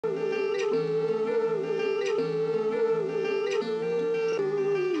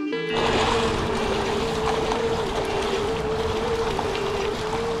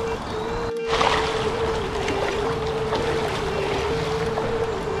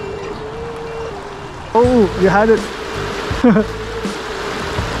Oh, you had it.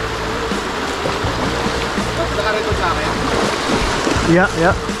 Yeah,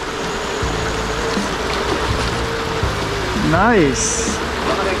 yeah. Nice.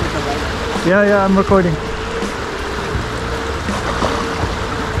 Yeah, yeah, I'm recording.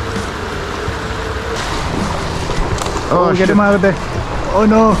 Oh, get him out of there. Oh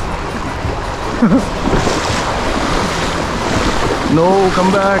no. No,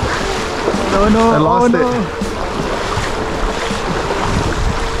 come back. No, no. I lost it.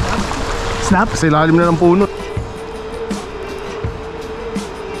 Snap? Sa ilalim na ng puno.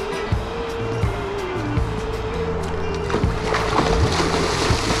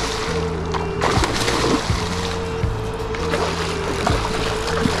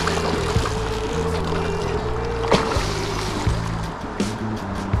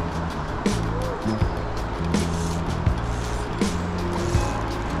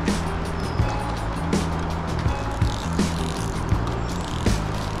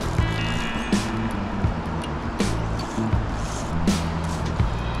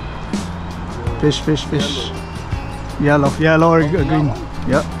 Fish, fish, fish. Yellow, yellow or green.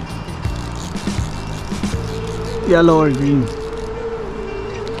 Yep. Yellow or green.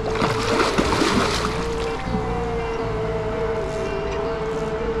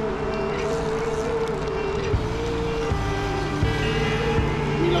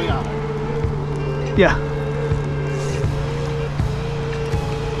 Yeah.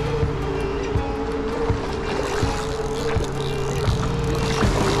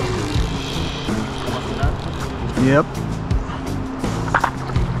 Yep.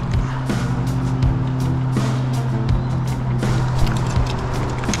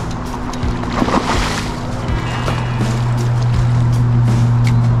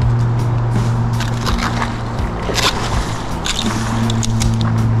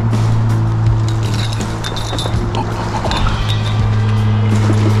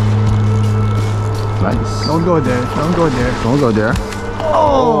 Nice. Don't go there. Don't go there. Don't go there.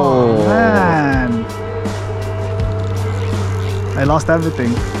 Oh, man. I lost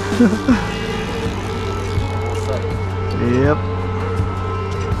everything. Yep.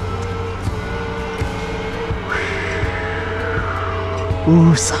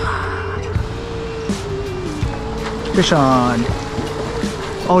 Oosa. Fish on.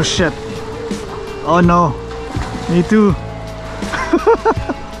 Oh shit. Oh no. Me too.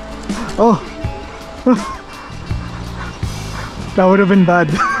 Oh. That would have been bad.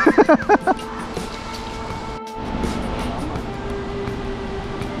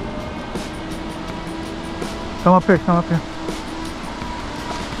 Come up here, come up here.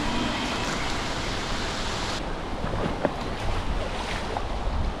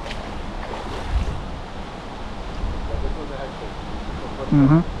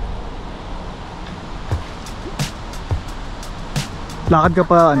 Lakad ka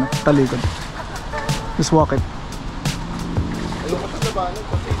pa, ano, talikod. Just walk it.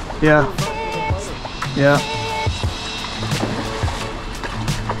 Yeah. Yeah.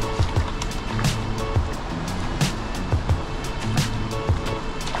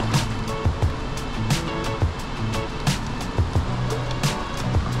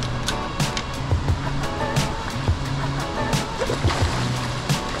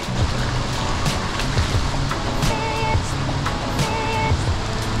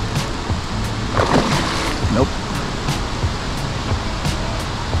 Nope.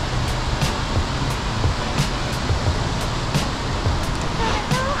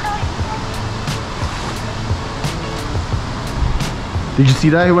 Did you see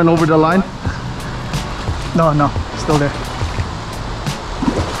that? He went over the line. No, no, still there.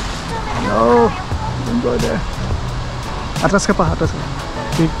 No, don't go there. Atras ka pa, atras ka.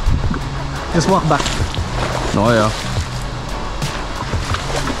 Okay. Just walk back. Oh yeah.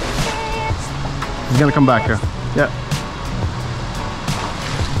 He's gonna come back here. Yeah.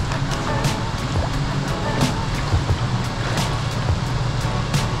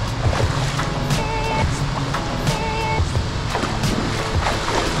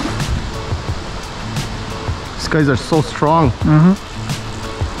 These guys are so strong. Mm-hmm.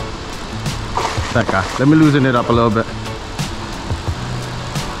 That guy. Let me loosen it up a little bit.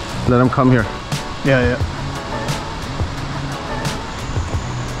 Let him come here. Yeah, yeah.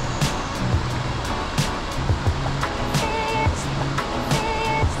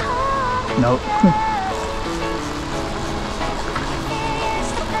 No.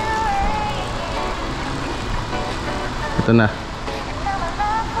 Ito na.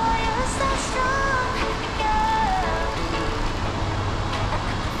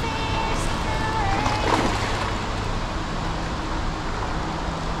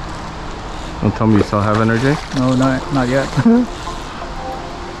 Don't tell me you still have energy. No, not yet.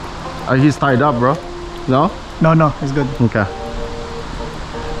 He's tied up, bro. No? No, it's good. Okay.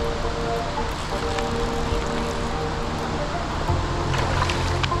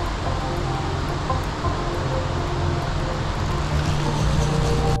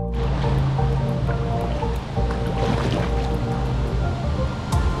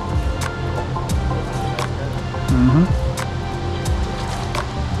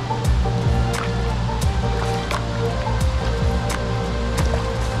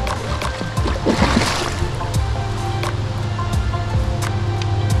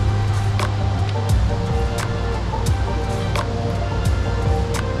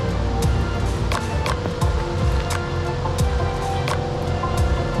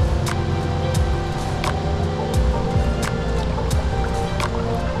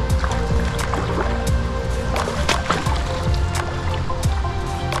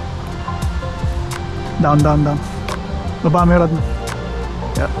 Down. Baba mo yung rod mo.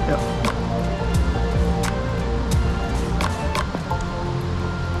 Yep.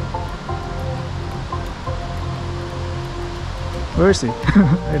 Where is he?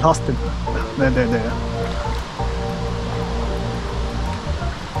 I lost him. There.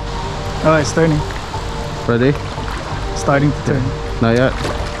 Oh, it's turning. Ready? Starting to turn. Not yet.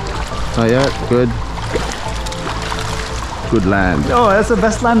 Good. Good land. Oh, that's the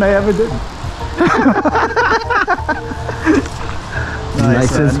best land I ever did.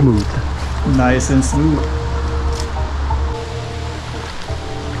 Nice and smooth. Nice and smooth.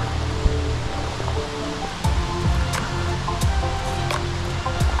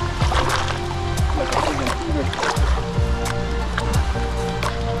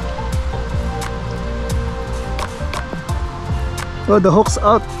 Oh, the hook's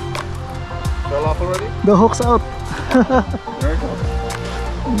out. Fell off already? The hook's out. There it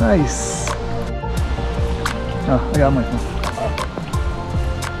goes. Nice. Oh, I got my phone.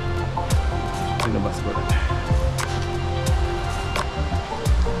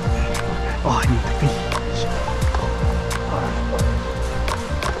 Oh, I need the fish.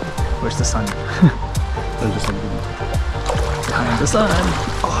 Where's the sun? Behind the sun.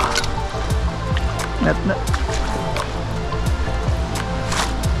 Oh. Net.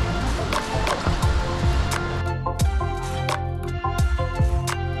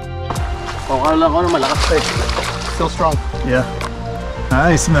 Akala ko na malakas pa eh. Still strong. Yeah.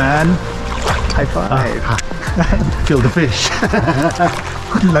 Nice, man. High five. Kill the fish.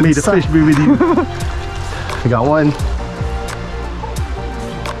 May the fish be with you. I got one.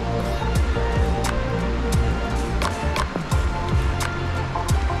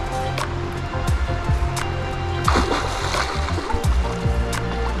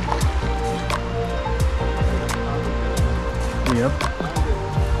 Yep.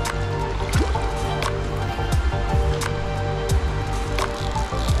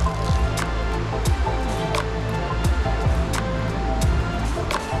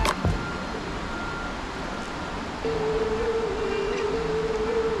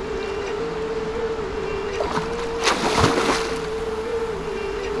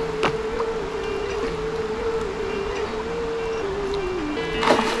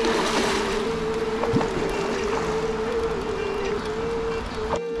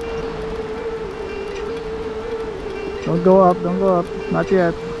 Don't go up, not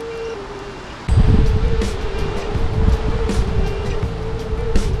yet.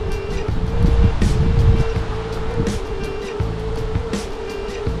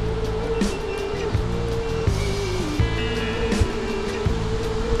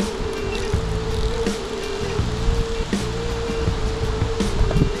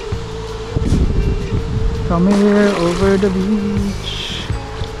 Come here over the beach.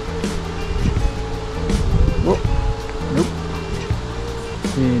 Whoa. Nope.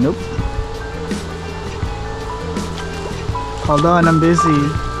 Nope. Hold on, I'm busy.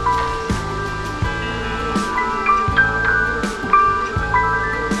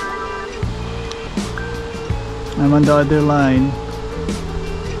 I'm on the other line.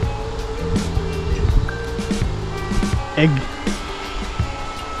 Egg.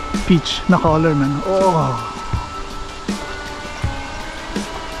 Peach na color, man. Oh.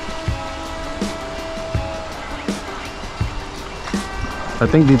 I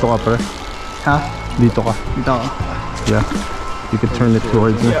think dito ka pre. Ha? Dito ka. Dito ako. Yeah. You could turn it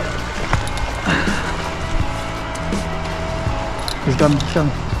towards me. Yeah. He's done.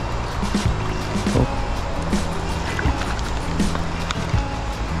 Oh.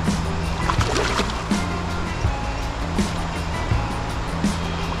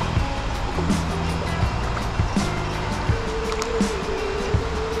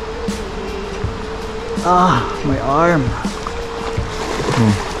 Ah, my arm.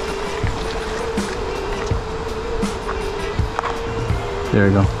 There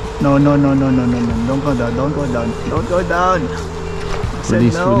you go. No, no, no, no, no, no, no. Don't go down. Don't go down. Don't go down. I said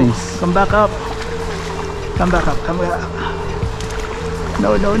Release, no. release. Come back up. Come back up. Come back up.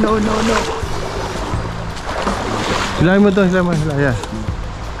 No, no, no, no, no. Hilahin mo to, hilahin mo. Yeah.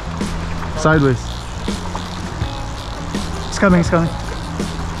 Sideways. It's coming. It's coming.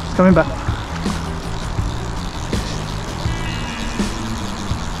 It's coming back.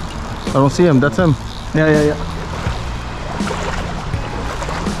 I don't see him. That's him. Yeah, yeah, yeah.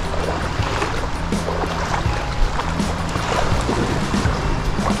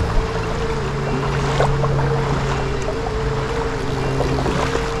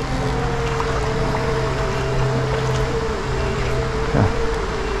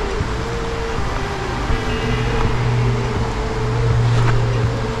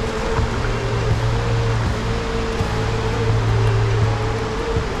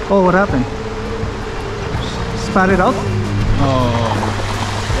 Oh, what happened? Spat it out? Oh.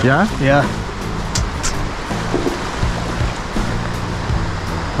 Yeah? Yeah.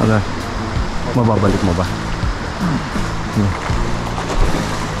 Wala. Mababalik mo ba?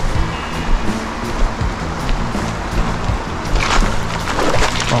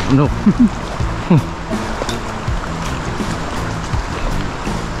 Oh no.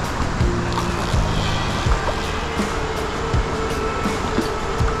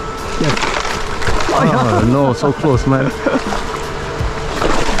 Oh no, so close, man.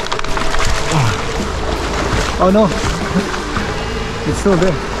 Oh no. It's still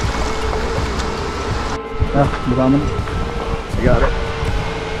there. Ah, baka mo na. I got it.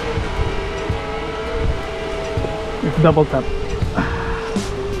 It's double tap.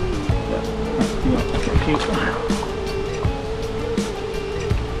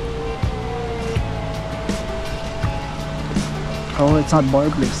 Oh, it's not bar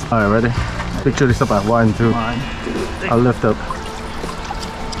place. Alright, ready? Picture this up at 1, 2. 1, 2, 3. I'll lift up.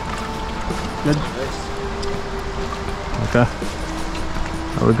 Good. Okay.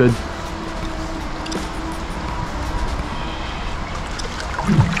 Are we good?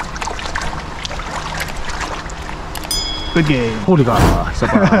 Good game. Holy God. Isa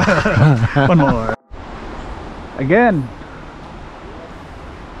pa. One more. Again.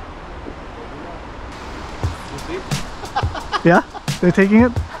 Yeah? They're taking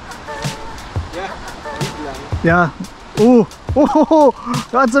it? Yeah. Ooh. Oh,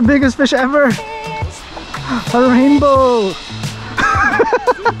 that's the biggest fish ever. A rainbow.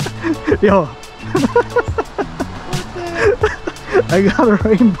 Yo. I got a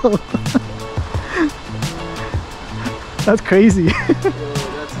rainbow. That's crazy. Yo,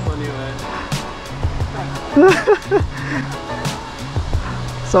 that's funny, man.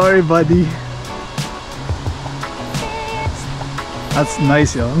 Sorry, buddy. That's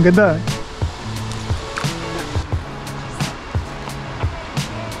nice, yo. Ang ganda.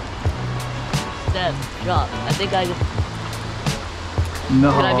 Dad, drop. I think I just... No.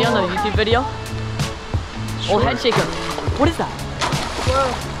 Can I be on the YouTube video? Oh, head shaker. What is that?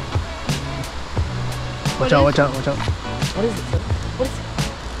 Watch out, watch out, watch out. What is it? What is it?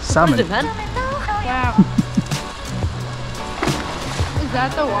 Salmon. What is it, man? Wow. Is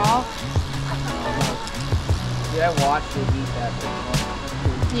that the wall? Yeah, I watched it eat that.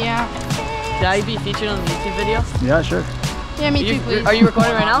 Yeah. Can I be featured on the YouTube video? Yeah, sure. Yeah, me too, please. Are you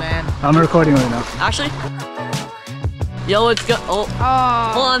recording right now? Man. I'm recording right now. Actually? Yo, let's go. Oh,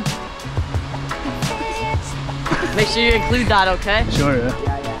 Oh. hold on. Make sure you include that, okay? Sure, yeah.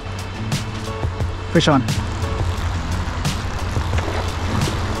 Yeah, yeah. Fish on.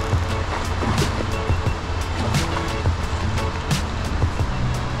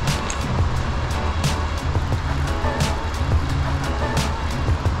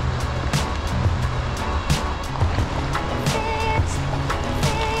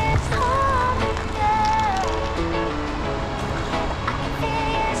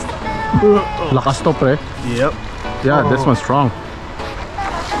 Lakas to, pre. Yep. Yeah, this one's strong.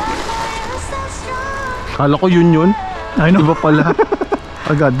 Kala ko yun. I know. Iba pala.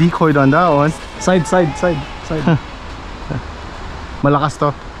 I got decoyed on that one. Side, side, side, side. Malakas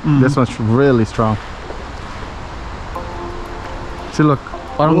to. This one's really strong. See, look.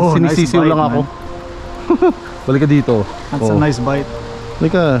 Parang Oh, nice sinisisiw bite, lang ako. Balik ka dito. That's a nice bite.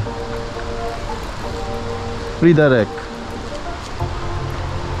 Balik ka. Redirect.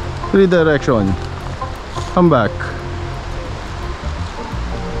 Redirection. Come back.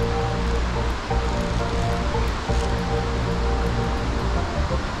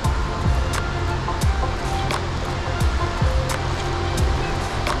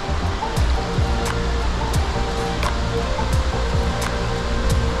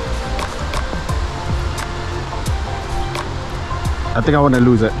 I think I want to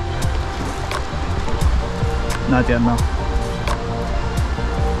lose it. Not yet, no.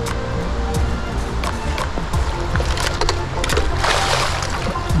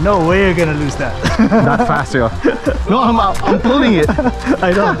 No way you're gonna lose that. Not fast, yo. No, I'm pulling it.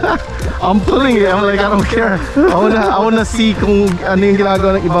 I know. I'm pulling it. I'm like, I don't care. I wanna see kung ano yung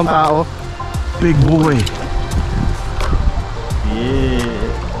ginagawa ng ibang tao. Big boy. Yeah.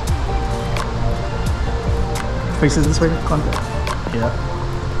 Face it this way, contact. Yeah.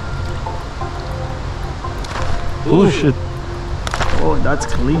 Oh shit. Oh, that's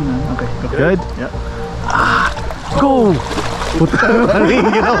clean, man. Okay, go. Good? Yeah. Go! Puta, ano yung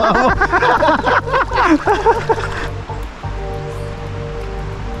ginawa mo?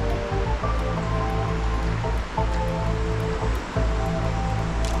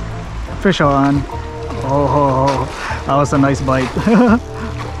 Fish on. Oh, that was a nice bite.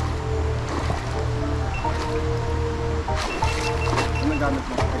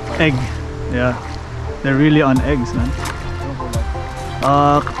 Egg. Yeah. They're really on eggs, man.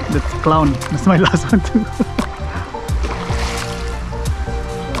 The clown. That's my last one too.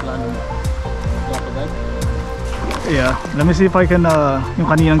 Yeah. Let me see if I can yung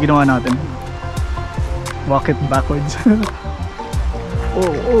kaninang ginawa natin. Walk it backwards.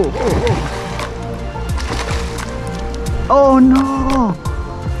 Oh. Oh no!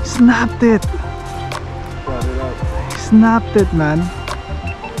 Snapped it! Snapped it, man.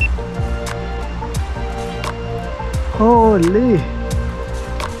 Holy!